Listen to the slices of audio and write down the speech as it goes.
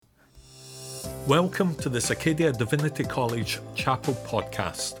Welcome to this Acadia Divinity College Chapel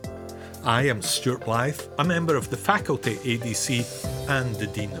podcast. I am Stuart Blythe, a member of the faculty ADC and the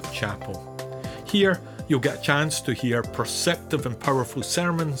Dean of Chapel. Here, you'll get a chance to hear perceptive and powerful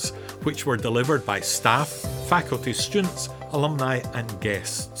sermons which were delivered by staff, faculty, students, alumni and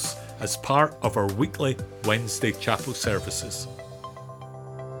guests as part of our weekly Wednesday chapel services.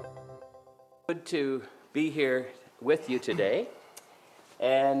 Good to be here with you today.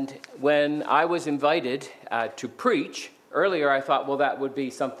 And when I was invited to preach earlier, I thought, well, that would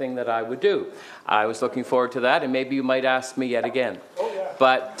be something that I would do. I was looking forward to that, and maybe you might ask me yet again.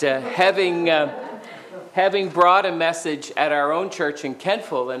 But having brought a message at our own church in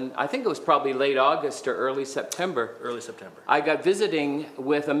Kentville, and I think it was probably late August or early September. I got visiting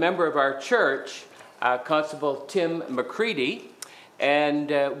with a member of our church, Constable Tim McCready,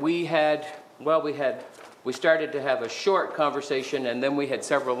 and we started to have a short conversation, and then we had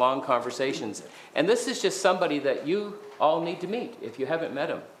several long conversations. And this is just somebody that you all need to meet if you haven't met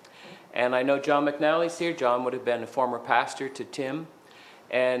him. And I know John McNally's here. John would have been a former pastor to Tim.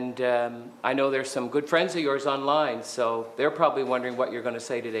 And I know there's some good friends of yours online, so they're probably wondering what you're going to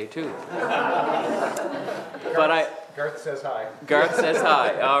say today, too. Garth says hi. Garth says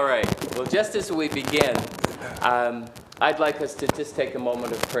hi. All right. Well, just as we begin, I'd like us to just take a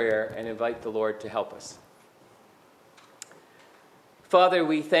moment of prayer and invite the Lord to help us. Father,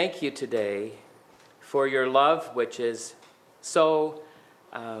 we thank you today for your love, which is so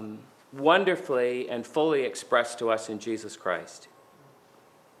wonderfully and fully expressed to us in Jesus Christ.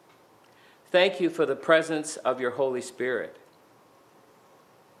 Thank you for the presence of your Holy Spirit.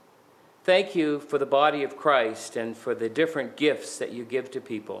 Thank you for the body of Christ and for the different gifts that you give to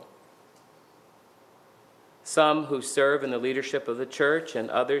people. Some who serve in the leadership of the church and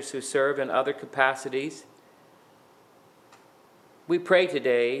others who serve in other capacities. We pray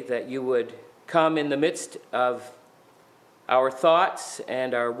today that you would come in the midst of our thoughts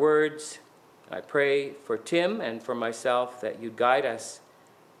and our words. I pray for Tim and for myself that you'd guide us,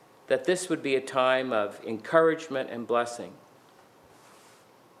 that this would be a time of encouragement and blessing.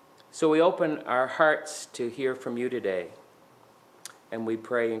 So we open our hearts to hear from you today, and we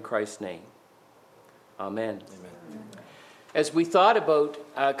pray in Christ's name. Amen. Amen. As we thought about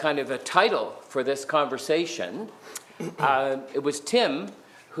kind of a title for this conversation, it was Tim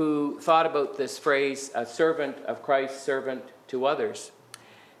who thought about this phrase, a servant of Christ, servant to others.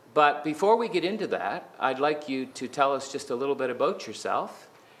 But before we get into that, I'd like you to tell us just a little bit about yourself.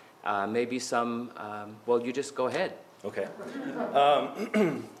 Maybe some, you just go ahead. Okay.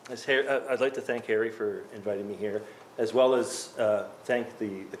 I'd like to thank Harry for inviting me here, as well as thank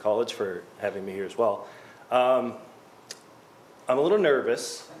the college for having me here as well. I'm a little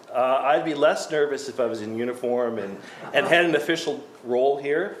nervous. I'd be less nervous if I was in uniform and had an official role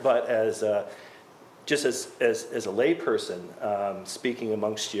here, but as just as a lay person speaking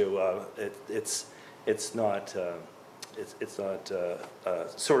amongst you, it's not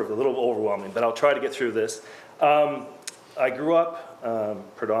sort of a little overwhelming. But I'll try to get through this. I grew up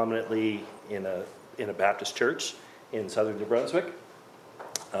predominantly in a Baptist church in southern New Brunswick,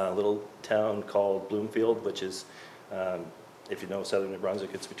 a little town called Bloomfield, which is. If you know southern New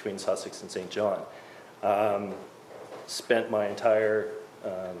Brunswick, it's between Sussex and St. John. Spent my entire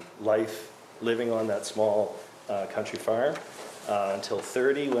life living on that small country farm until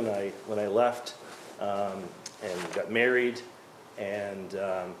 30 when I left and got married and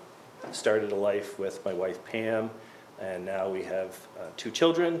started a life with my wife Pam. And now we have two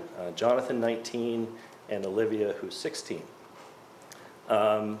children, Jonathan, 19, and Olivia, who's 16.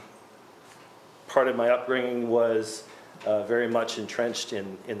 Part of my upbringing was very much entrenched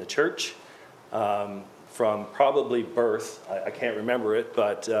in the church from probably birth. I can't remember it,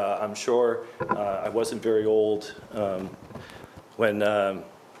 but I'm sure I wasn't very old when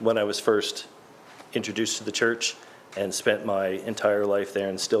I was first introduced to the church and spent my entire life there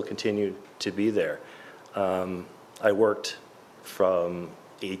and still continued to be there. I worked from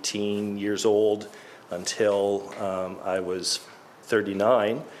 18 years old until I was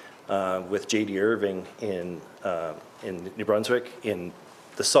 39 with J.D. Irving in New Brunswick, in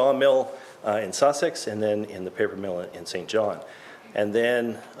the sawmill in Sussex, and then in the paper mill in St. John. And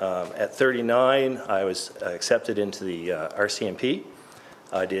then at 39, I was accepted into the RCMP.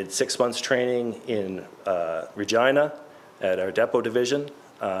 I did 6 months training in Regina at our depot division,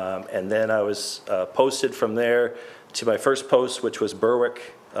 and then I was posted from there to my first post, which was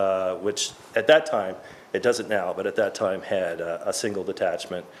Berwick, which at that time, it doesn't now, but at that time had a single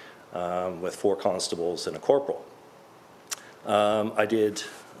detachment with 4 constables and a corporal. I did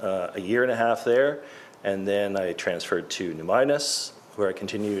a year and a half there, and then I transferred to New Minas, where I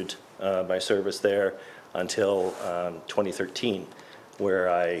continued my service there until 2013, where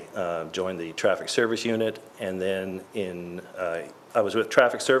I joined the traffic service unit, and then I was with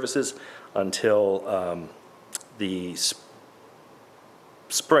traffic services until the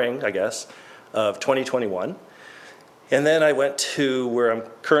spring, I guess, of 2021. And then I went to where I'm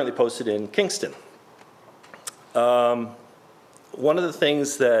currently posted in Kingston. One of the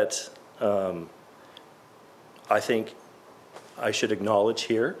things that I think I should acknowledge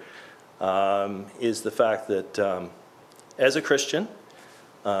here is the fact that as a Christian,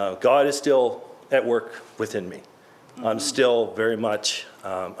 God is still at work within me. I'm still very much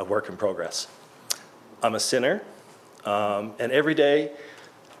a work in progress. I'm a sinner, and every day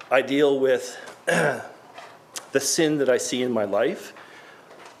I deal with the sin that I see in my life,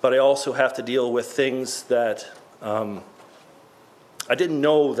 but I also have to deal with things that I didn't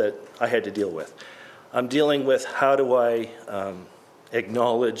know that I had to deal with. I'm dealing with how do I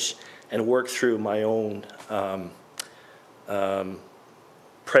acknowledge and work through my own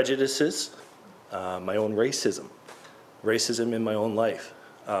prejudices, my own racism in my own life.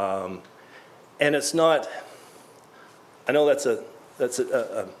 And it's not, I know that's a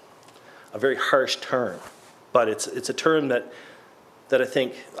very harsh term, but it's a term that I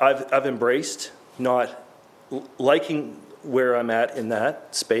think I've embraced, not liking where I'm at in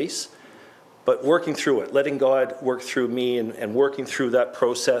that space, but working through it, letting God work through me and working through that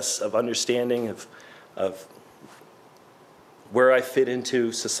process of understanding of where I fit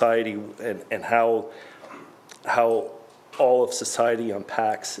into society and how all of society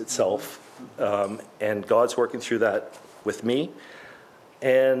unpacks itself. And God's working through that with me,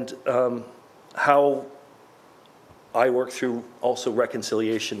 and how I work through also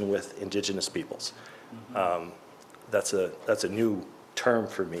reconciliation with Indigenous peoples. That's a new term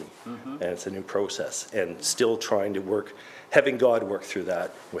for me, and it's a new process, and still trying to work, having God work through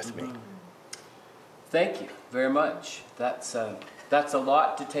that with me. Thank you very much. That's a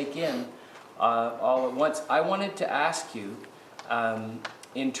lot to take in all at once. I wanted to ask you,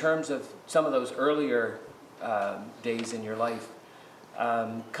 in terms of some of those earlier days in your life,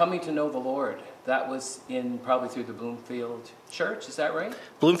 coming to know the Lord, that was probably through the Bloomfield Church, is that right?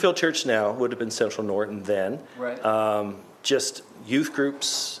 Bloomfield Church now would have been Central Norton then. Right. Just youth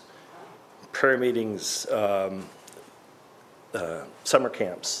groups, prayer meetings, summer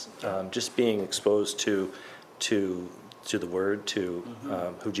camps, just being exposed to the Word, to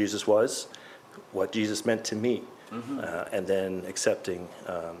who Jesus was, what Jesus meant to me, and then accepting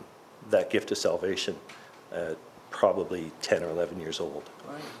that gift of salvation at probably 10 or 11 years old.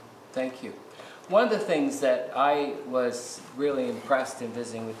 Right. Thank you. One of the things that I was really impressed in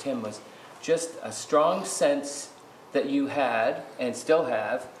visiting with Tim was just a strong sense that you had, and still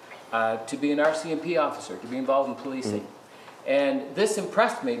have, to be an RCMP officer, to be involved in policing. And this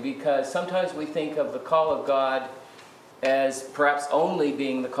impressed me because sometimes we think of the call of God as perhaps only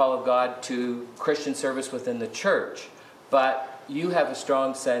being the call of God to Christian service within the church, but you have a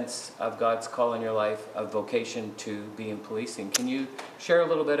strong sense of God's call in your life, of vocation to be in policing. Can you share a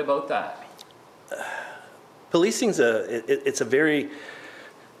little bit about that? Policing's it's a very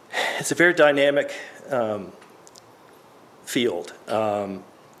dynamic field.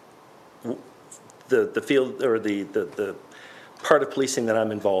 The field, or the part of policing that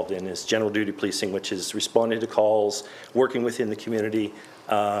I'm involved in, is general duty policing, which is responding to calls, working within the community,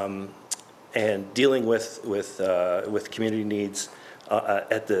 and dealing with community needs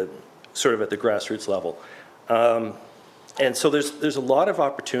at the grassroots level. And so there's a lot of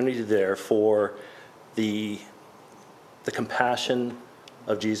opportunity there for the compassion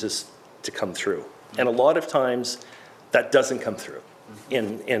of Jesus to come through. And a lot of times that doesn't come through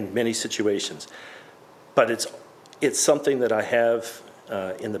in many situations. But it's something that I have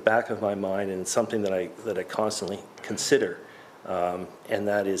in the back of my mind, and something that I constantly consider. And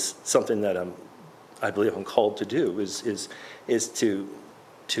that is something that I believe I'm called to do, is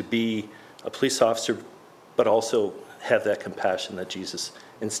to be a police officer, but also have that compassion that Jesus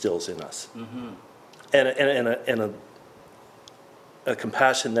instills in us, and a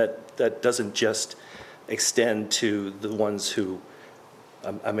compassion that doesn't just extend to the ones who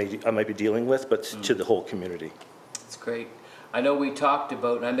I might be dealing with, but to the whole community. That's great. I know we talked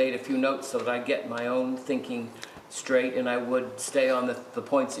about, and I made a few notes so that I get my own thinking straight, and I would stay on the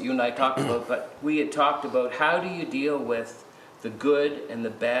points that you and I talked about, but we had talked about how do you deal with the good and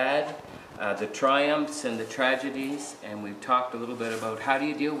the bad, the triumphs and the tragedies, and we've talked a little bit about how do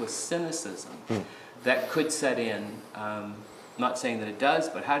you deal with cynicism that could set in. Not saying that it does,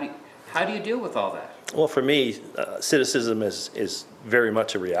 but how do you deal with all that? Well, for me, cynicism is very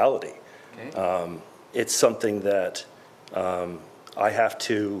much a reality. Okay. It's something that I have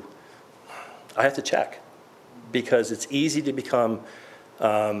to check, because it's easy to become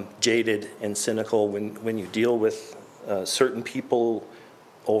jaded and cynical when you deal with certain people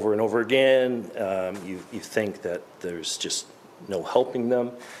over and over again. You think that there's just no helping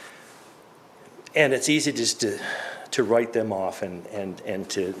them, and it's easy just to write them off and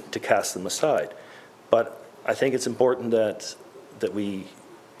to cast them aside. But I think it's important that we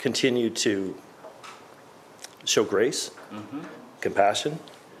continue to show grace, compassion,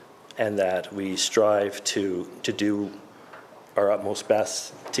 and that we strive to do our utmost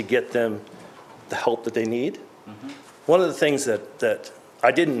best to get them the help that they need. One of the things that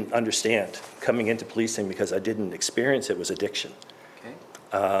I didn't understand coming into policing, because I didn't experience it, was addiction. Okay.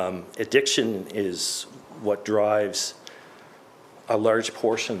 Addiction is what drives a large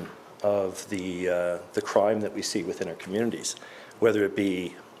portion of the crime that we see within our communities, whether it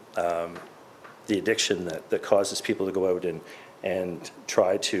be the addiction that causes people to go out and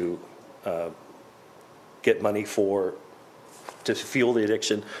try to get money to fuel the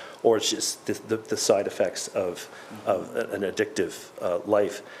addiction, or it's just the side effects of an addictive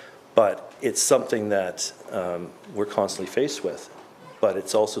life. But it's something that we're constantly faced with. But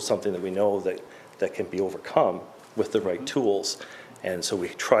it's also something that we know that can be overcome with the right tools. And so we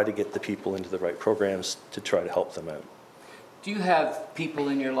try to get the people into the right programs to try to help them out. Do you have people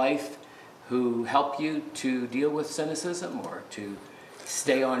in your life who help you to deal with cynicism, or to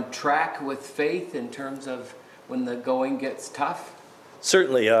stay on track with faith in terms of when the going gets tough?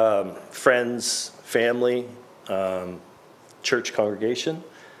 Certainly, friends, family, church congregation,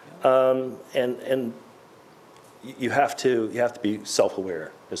 and you have to be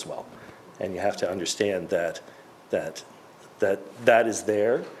self-aware as well, and you have to understand that is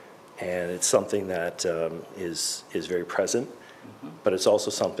there, and it's something that is very present, but it's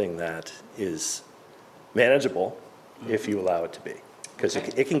also something that is manageable if you allow it to be, because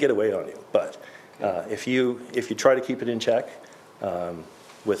it can get away on you. But if you try to keep it in check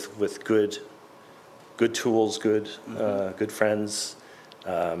with good tools, good friends,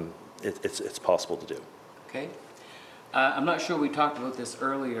 it's possible to do. Okay. I'm not sure we talked about this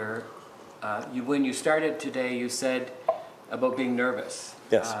earlier. When you started today, you said about being nervous.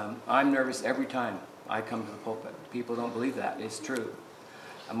 Yes. I'm nervous every time I come to the pulpit. People don't believe that. It's true.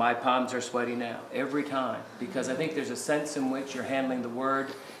 My palms are sweaty now, every time, because I think there's a sense in which you're handling the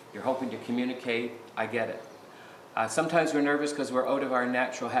word, you're hoping to communicate. I get it. Sometimes we're nervous because we're out of our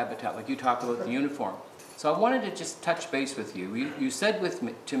natural habitat, like you talked about the uniform. So I wanted to just touch base with you. You said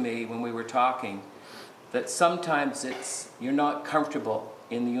to me when we were talking that sometimes you're not comfortable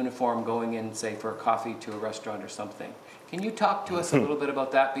in the uniform going in, say, for a coffee to a restaurant or something. Can you talk to us a little bit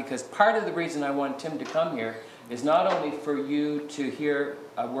about that? Because part of the reason I want Tim to come here is not only for you to hear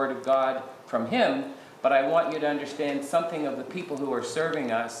a word of God from him, but I want you to understand something of the people who are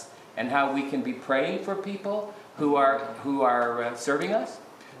serving us and how we can be praying for people who are serving us.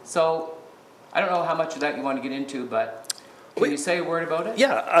 So I don't know how much of that you want to get into, but can you say a word about it?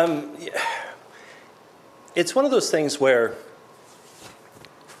 Yeah, it's one of those things where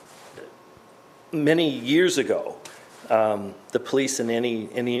many years ago, the police in any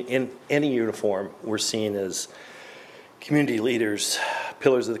uniform were seen as community leaders,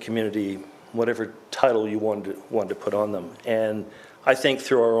 pillars of the community, whatever title you wanted to put on them. And I think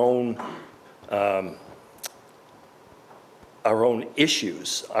through our own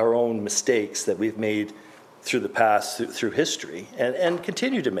issues, our own mistakes that we've made through the past, through history, and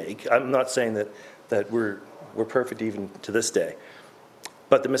continue to make. I'm not saying that we're perfect even to this day,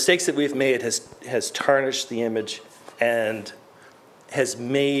 but the mistakes that we've made has tarnished the image and has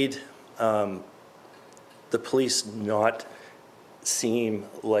made the police not seem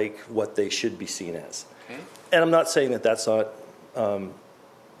like what they should be seen as. Okay. And I'm not saying that that's not an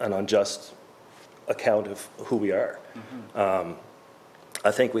unjust account of who we are.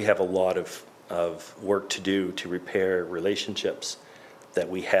 I think we have a lot of work to do to repair relationships that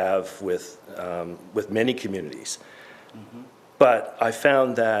we have with many communities. But I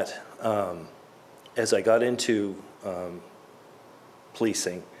found that as I got into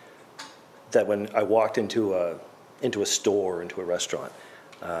policing, that when I walked into a store, into a restaurant,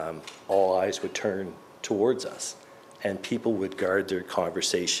 all eyes would turn towards us, and people would guard their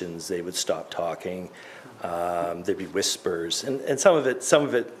conversations. They would stop talking. There'd be whispers, and some of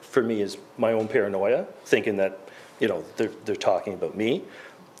it for me is my own paranoia, thinking that they're talking about me.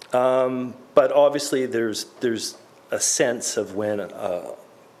 But obviously, there's a sense of when a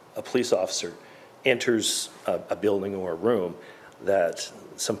police officer enters a building or a room that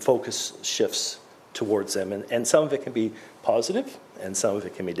some focus shifts towards them, and some of it can be positive and some of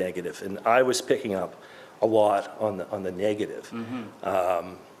it can be negative. And I was picking up a lot on the negative.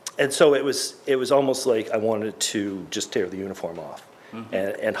 And so it was almost like I wanted to just tear the uniform off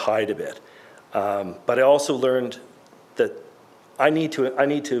and hide a bit. But I also learned that I need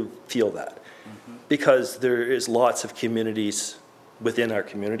to feel that because there is lots of communities within our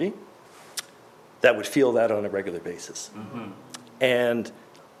community that would feel that on a regular basis. And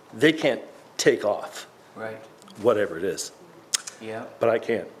they can't take off Right. whatever it is, Yeah. but I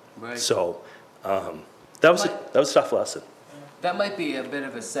can. Right. So that was a tough lesson. That might be a bit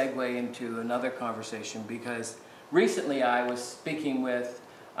of a segue into another conversation because recently I was speaking with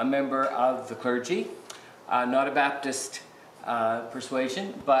a member of the clergy, not a Baptist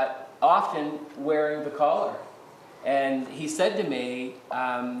persuasion, but often wearing the collar. And he said to me,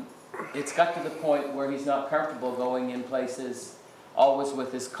 it's got to the point where he's not comfortable going in places always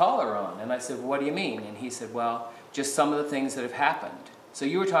with his collar on. And I said, well, what do you mean? And he said, well, just some of the things that have happened. So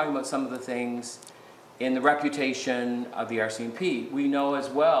you were talking about some of the things in the reputation of the RCMP. We know as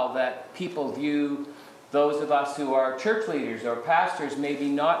well that people view those of us who are church leaders or pastors maybe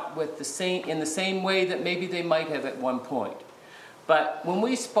not with in the same way that maybe they might have at one point. But when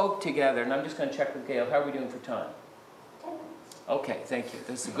we spoke together, and I'm just going to check with Gail, how are we doing for time? Okay, thank you.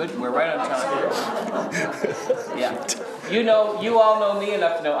 This is good. We're right on time. Yeah. You all know me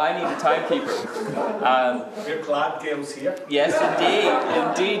enough to know I need a timekeeper. We're glad Gail's here. Yes, indeed.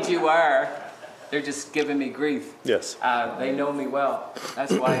 Indeed you are. They're just giving me grief. Yes. They know me well.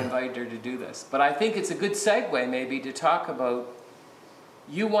 That's why I invited her to do this. But I think it's a good segue maybe to talk about,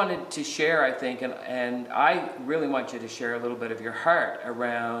 you wanted to share, I think, and I really want you to share a little bit of your heart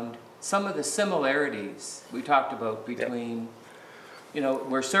around some of the similarities we talked about between,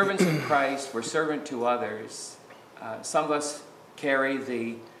 we're servants of Christ, we're servant to others. Some of us carry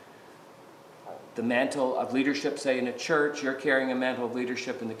the mantle of leadership, say in a church. You're carrying a mantle of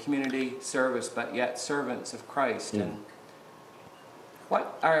leadership in the community service, but yet servants of Christ. And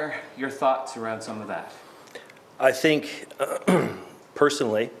what are your thoughts around some of that? I think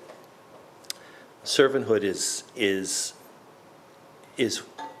personally, servanthood is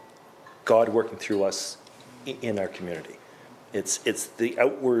God working through us in our community. It's the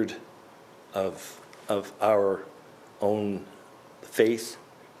outward of our own faith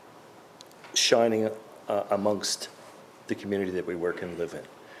shining amongst the community that we work and live in.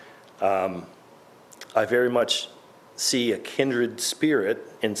 I very much see a kindred spirit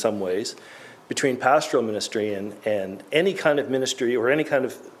in some ways between pastoral ministry and any kind of ministry or any kind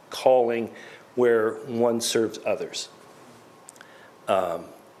of calling where one serves others.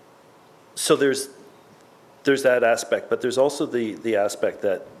 So there's that aspect, but there's also the aspect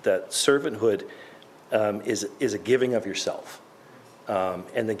that servanthood is a giving of yourself.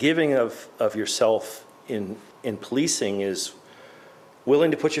 And the giving of yourself in policing is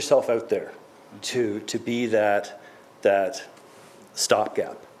willing to put yourself out there to be that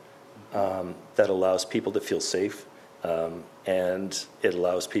stopgap that allows people to feel safe, and it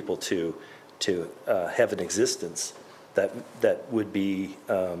allows people to have an existence that would be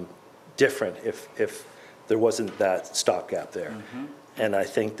different if there wasn't that stopgap there. And I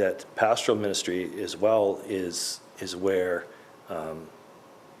think that pastoral ministry as well is where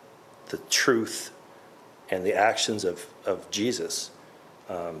the truth and the actions of Jesus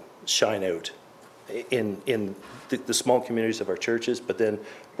shine out in the small communities of our churches, but then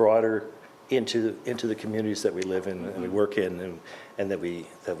broader into the communities that we live in and we work in and that we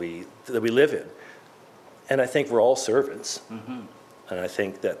live in. And I think we're all servants, and I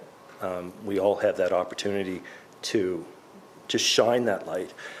think that we all have that opportunity to shine that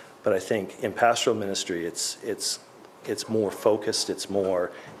light. But I think in pastoral ministry, it's more focused, it's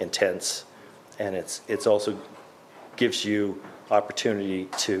more intense, and it's also gives you opportunity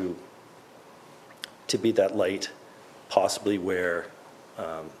to be that light, possibly where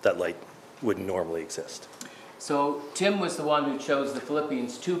that light wouldn't normally exist. So Tim was the one who chose the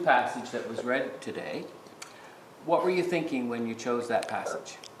Philippians 2 passage that was read today. What were you thinking when you chose that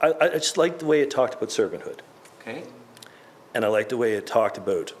passage? I just liked the way it talked about servanthood. Okay. And I liked the way it talked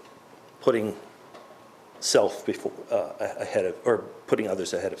about putting self before ahead of, or putting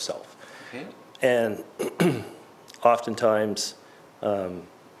others ahead of self. Okay. And oftentimes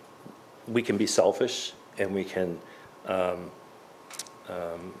we can be selfish and we can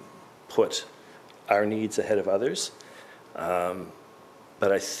put our needs ahead of others.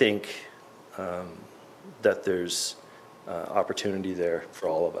 But I think that there's opportunity there for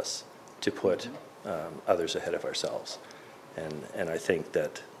all of us to put others ahead of ourselves. And I think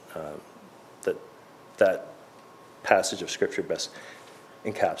that that passage of Scripture best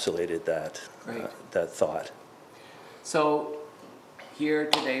encapsulated that thought. So here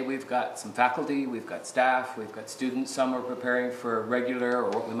today we've got some faculty, we've got staff, we've got students. Some are preparing for regular or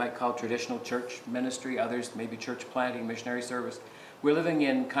what we might call traditional church ministry, others maybe church planting, missionary service. We're living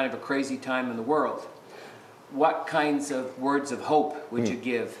in kind of a crazy time in the world. What kinds of words of hope would you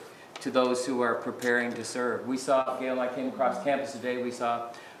give to those who are preparing to serve? We saw, Gail and I came across campus today, we saw,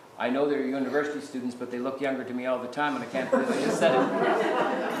 I know they're university students, but they look younger to me all the time, and I can't believe I just said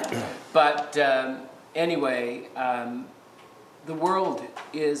it. But anyway, the world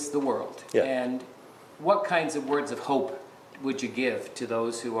is the world. Yeah. And what kinds of words of hope would you give to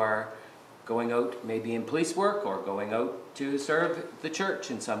those who are going out maybe in police work or going out to serve the church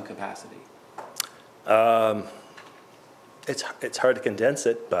in some capacity? It's hard to condense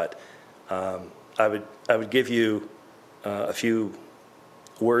it, but I would give you a few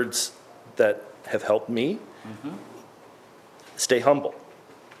words that have helped me. Stay humble.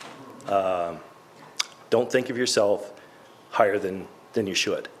 Don't think of yourself higher than you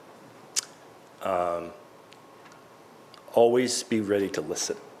should. Always be ready to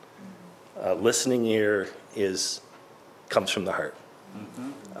listen. Listening ear comes from the heart.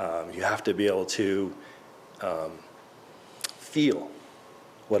 You have to be able to feel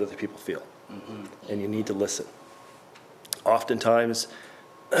what other people feel, and you need to listen. Oftentimes,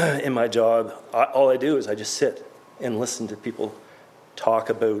 in my job, all I do is I just sit and listen to people talk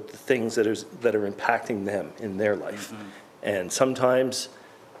about the things that are impacting them in their life. And sometimes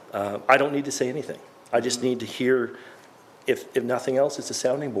I don't need to say anything. I just need to hear. If nothing else, it's a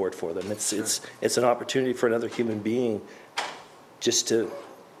sounding board for them. It's an opportunity for another human being just to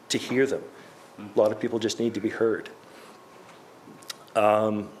hear them. A lot of people just need to be heard.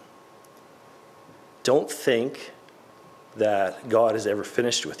 Don't think that God is ever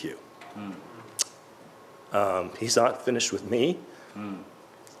finished with you. He's not finished with me.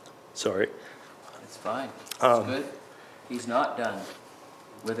 Sorry. It's fine. It's good. He's not done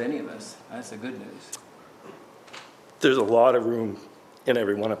with any of us. That's the good news. There's a lot of room in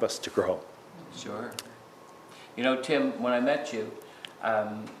every one of us to grow. Sure. You know, Tim, when I met you,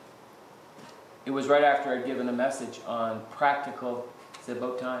 it was right after I'd given a message on practical, is it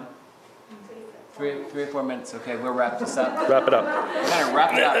about time? 3 or 4 minutes. Okay, we'll wrap this up. Wrap it up. Kind of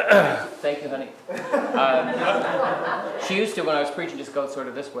wrap it up. Thank you, honey. She used to, when I was preaching, just go sort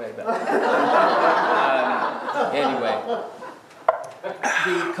of this way. But anyway,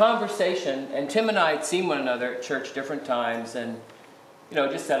 the conversation, and Tim and I had seen one another at church different times, and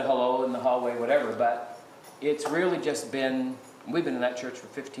just said hello in the hallway, whatever. But it's really just been, we've been in that church for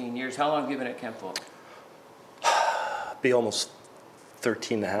 15 years. How long have you been at Kempful? Be almost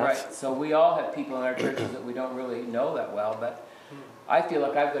 13 and a half. Right, so we all have people in our churches that we don't really know that well, but I feel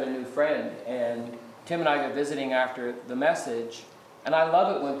like I've got a new friend, and Tim and I got visiting after the message, and I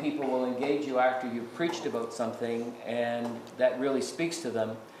love it when people will engage you after you've preached about something, and that really speaks to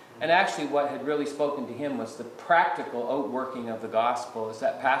them. And actually what had really spoken to him was the practical outworking of the gospel. It's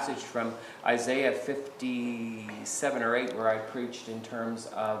that passage from Isaiah 57 or 8 where I preached in terms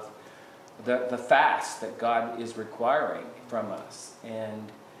of the fast that God is requiring from us,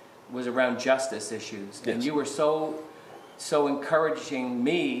 and was around justice issues. Yes. And you were so encouraging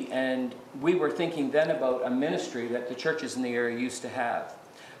me, and we were thinking then about a ministry that the churches in the area used to have,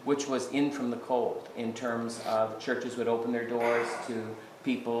 which was in from the cold, in terms of churches would open their doors to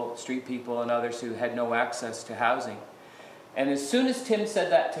people, street people and others who had no access to housing. And as soon as Tim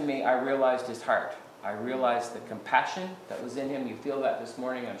said that to me, I realized his heart. I realized the compassion that was in him. You feel that this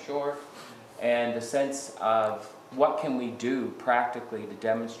morning, I'm sure. And the sense of what can we do practically to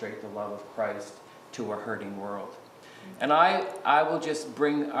demonstrate the love of Christ to a hurting world. And I will just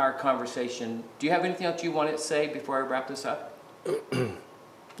bring our conversation. Do you have anything else you want to say before I wrap this up?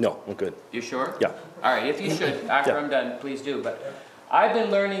 No, I'm good. You sure? Yeah. All right, if you should, after I'm done, please do. But I've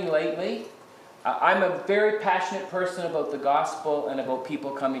been learning lately, I'm a very passionate person about the gospel and about people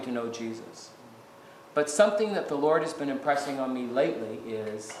coming to know Jesus. But something that the Lord has been impressing on me lately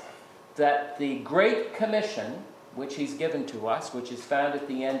is that the Great Commission, which He's given to us, which is found at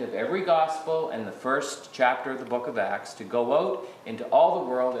the end of every gospel and the first chapter of the book of Acts, to go out into all the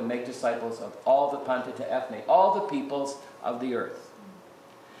world and make disciples of all the Panta to Ethne, all the peoples of the earth.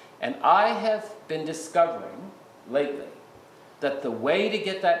 And I have been discovering lately that the way to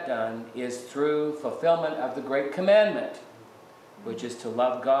get that done is through fulfillment of the Great Commandment, which is to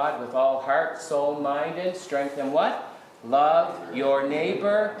love God with all heart, soul, mind, and strength, and what? Love your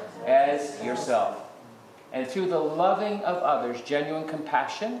neighbor as yourself. And through the loving of others, genuine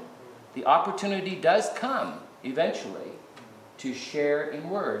compassion, the opportunity does come, eventually, to share in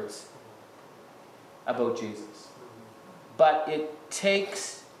words about Jesus. But it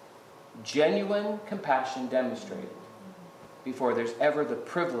takes genuine compassion demonstrated. before there's ever the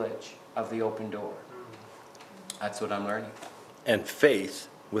privilege of the open door. That's what I'm learning. And faith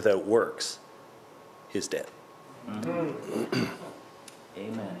without works is dead.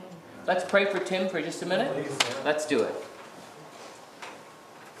 Amen. Let's pray for Tim for just a minute. Let's do it.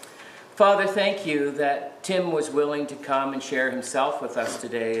 Father, thank you that Tim was willing to come and share himself with us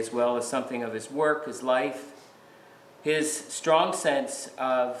today, as well as something of his work, his life, his strong sense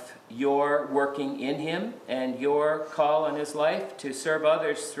of your working in him and your call on his life to serve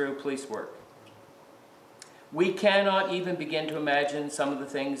others through police work. We cannot even begin to imagine some of the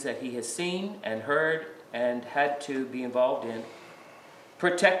things that he has seen and heard and had to be involved in.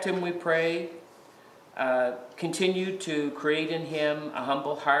 Protect him, we pray. Continue to create in him a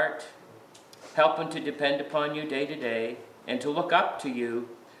humble heart. Help him to depend upon you day to day and to look up to you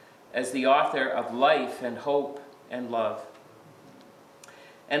as the author of life and hope and love.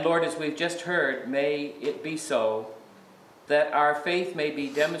 And Lord, as we've just heard, may it be so that our faith may be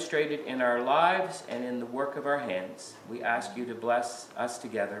demonstrated in our lives and in the work of our hands. We ask you to bless us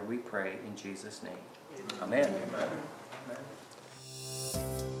together, we pray in Jesus' name. Amen. Amen.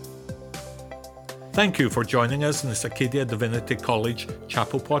 Thank you for joining us in this Acadia Divinity College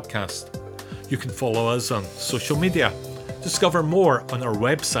Chapel podcast. You can follow us on social media. Discover more on our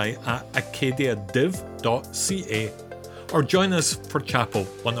website at acadiadiv.ca or join us for chapel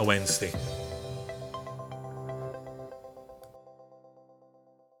on a Wednesday.